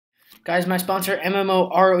Guys, my sponsor,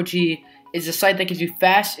 MMOROG, is a site that gives you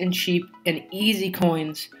fast and cheap and easy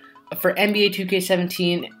coins for NBA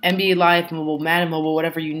 2K17, NBA Live Mobile, Madden Mobile,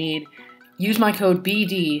 whatever you need. Use my code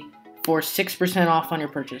BD for 6% off on your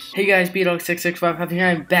purchase. Hey guys, BDog665 here.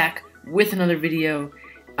 I'm back with another video.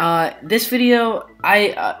 This video,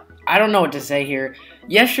 I don't know what to say here.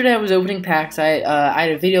 Yesterday I was opening packs. I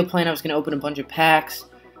had a video plan. I was going to open a bunch of packs.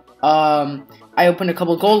 I opened a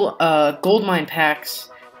couple gold mine packs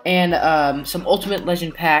and some Ultimate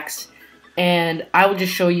Legend packs, and I will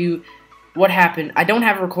just show you what happened. I don't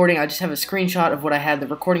have a recording. I just have a screenshot of what I had. The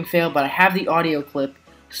recording failed, but I have the audio clip.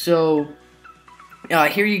 So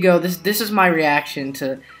here you go. This is my reaction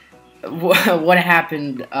to what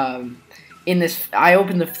happened in this. I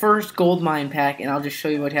opened the first gold mine pack, and I'll just show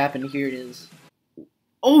you what happened. Here it is.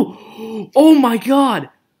 Oh my god!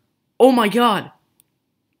 Oh my god!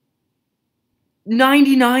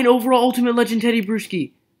 99 overall Ultimate Legend Teddy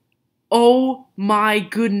Bruschi. Oh my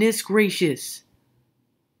goodness gracious.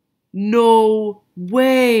 No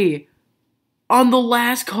way. On the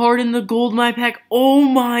last card in the gold mine pack. Oh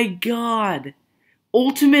my god.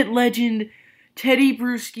 Ultimate Legend Teddy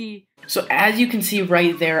Bruschi. So as you can see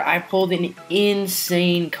right there, I pulled an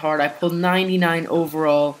insane card. I pulled 99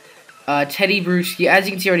 overall Teddy Bruschi. As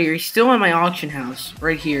you can see right here, he's still in my auction house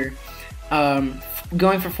right here.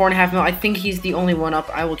 Going for 4.5 mil. I think he's the only one up.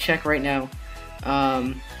 I will check right now.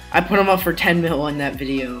 I put him up for 10 mil in that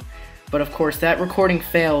video, but of course that recording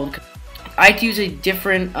failed. I had to use a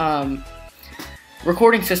different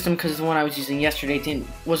recording system because the one I was using yesterday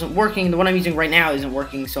wasn't working. The one I'm using right now isn't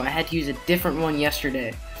working, so I had to use a different one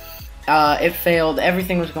yesterday. It failed.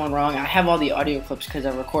 Everything was going wrong. I have all the audio clips because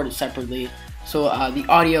I recorded separately, so the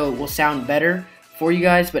audio will sound better for you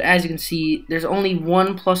guys. But as you can see, there's only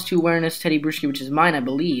one +2 awareness Teddy Bruschi, which is mine, I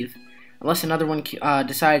believe, unless another one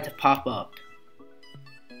decided to pop up.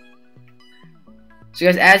 So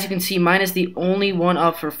guys, as you can see, mine is the only one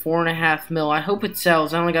up for 4.5 mil. I hope it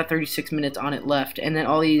sells. I only got 36 minutes on it left, and then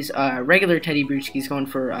all these regular Teddy Bruschi's going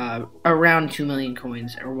for around 2 million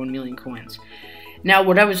coins or 1 million coins. Now,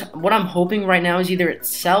 what I'm hoping right now is either it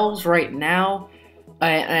sells right now,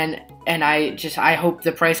 and I hope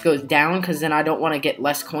the price goes down, because then I don't want to get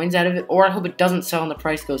less coins out of it, or I hope it doesn't sell and the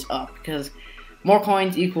price goes up, because more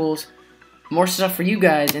coins equals more stuff for you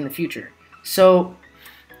guys in the future. So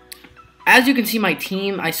as you can see, my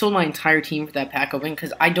team, I sold my entire team for that pack opening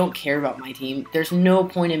because I don't care about my team. There's no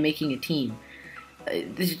point in making a team.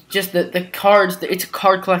 This is just the cards. It's a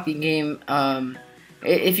card collecting game.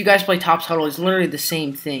 If you guys play Top Huddle, it's literally the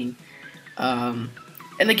same thing. And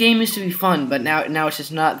the game used to be fun, but now it's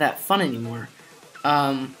just not that fun anymore.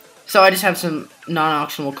 So I just have some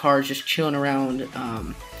non-auctionable cards just chilling around.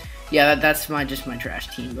 Yeah, that's just my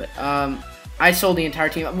trash team. But I sold the entire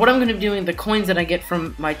team. What I'm going to be doing, the coins that I get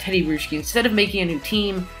from my Teddy Bruschi, instead of making a new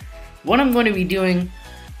team, what I'm going to be doing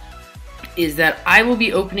is that I will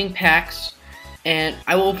be opening packs, and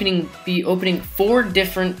I will be opening 4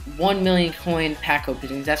 different 1 million coin pack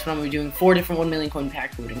openings. That's what I'm going to be doing, 4 different 1 million coin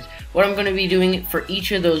pack openings. What I'm going to be doing for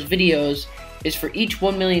each of those videos is for each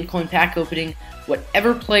 1 million coin pack opening,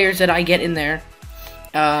 whatever players that I get in there,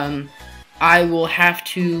 I will have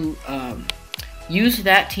to use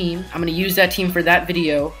that team. I'm going to use that team for that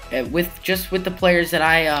video with the players that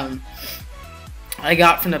I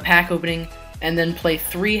got from the pack opening, and then play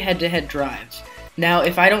 3 head-to-head drives. Now,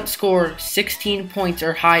 if I don't score 16 points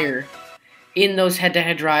or higher in those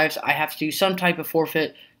head-to-head drives, I have to do some type of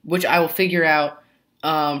forfeit, which I will figure out.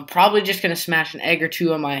 Probably just going to smash an egg or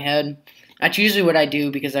 2 on my head. That's usually what I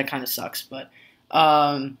do because that kind of sucks. But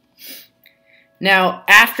now,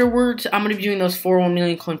 afterwards, I'm going to be doing those 4 1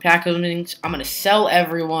 million coin pack openings. I'm going to sell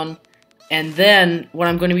everyone. And then, what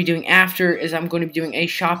I'm going to be doing after is I'm going to be doing a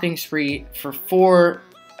shopping spree for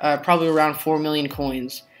probably around 4 million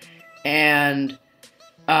coins. And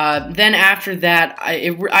then after that,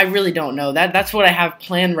 I really don't know. That's what I have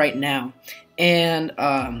planned right now. And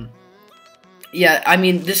yeah, I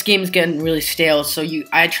mean, this game is getting really stale. So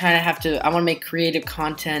I want to make creative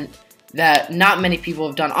content that not many people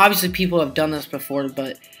have done. Obviously, people have done this before,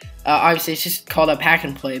 but obviously it's just called a pack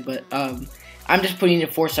and play. But I'm just putting it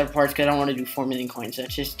in 4 separate parts because I don't want to do 4 million coins. That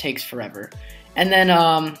just takes forever. And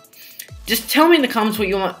then just tell me in the comments what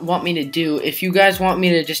you want me to do. If you guys want me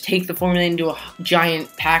to just take the 4 million into a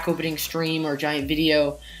giant pack opening stream or giant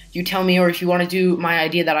video, you tell me. Or if you want to do my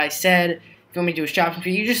idea that I said, if you want me to do a shopping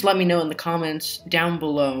spree, you just let me know in the comments down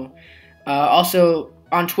below. Also,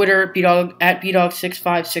 on Twitter, at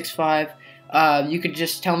BDog6565. You could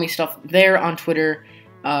just tell me stuff there on Twitter.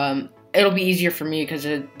 It'll be easier for me because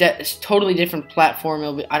it's a totally different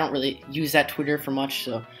platform. I don't really use that Twitter for much,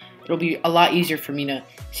 so it'll be a lot easier for me to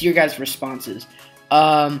see your guys' responses.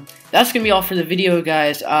 That's gonna be all for the video,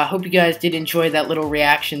 guys. Hope you guys did enjoy that little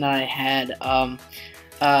reaction that I had.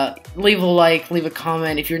 Leave a like, leave a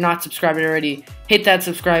comment. If you're not subscribed already, hit that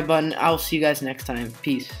subscribe button. I'll see you guys next time.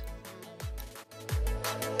 Peace.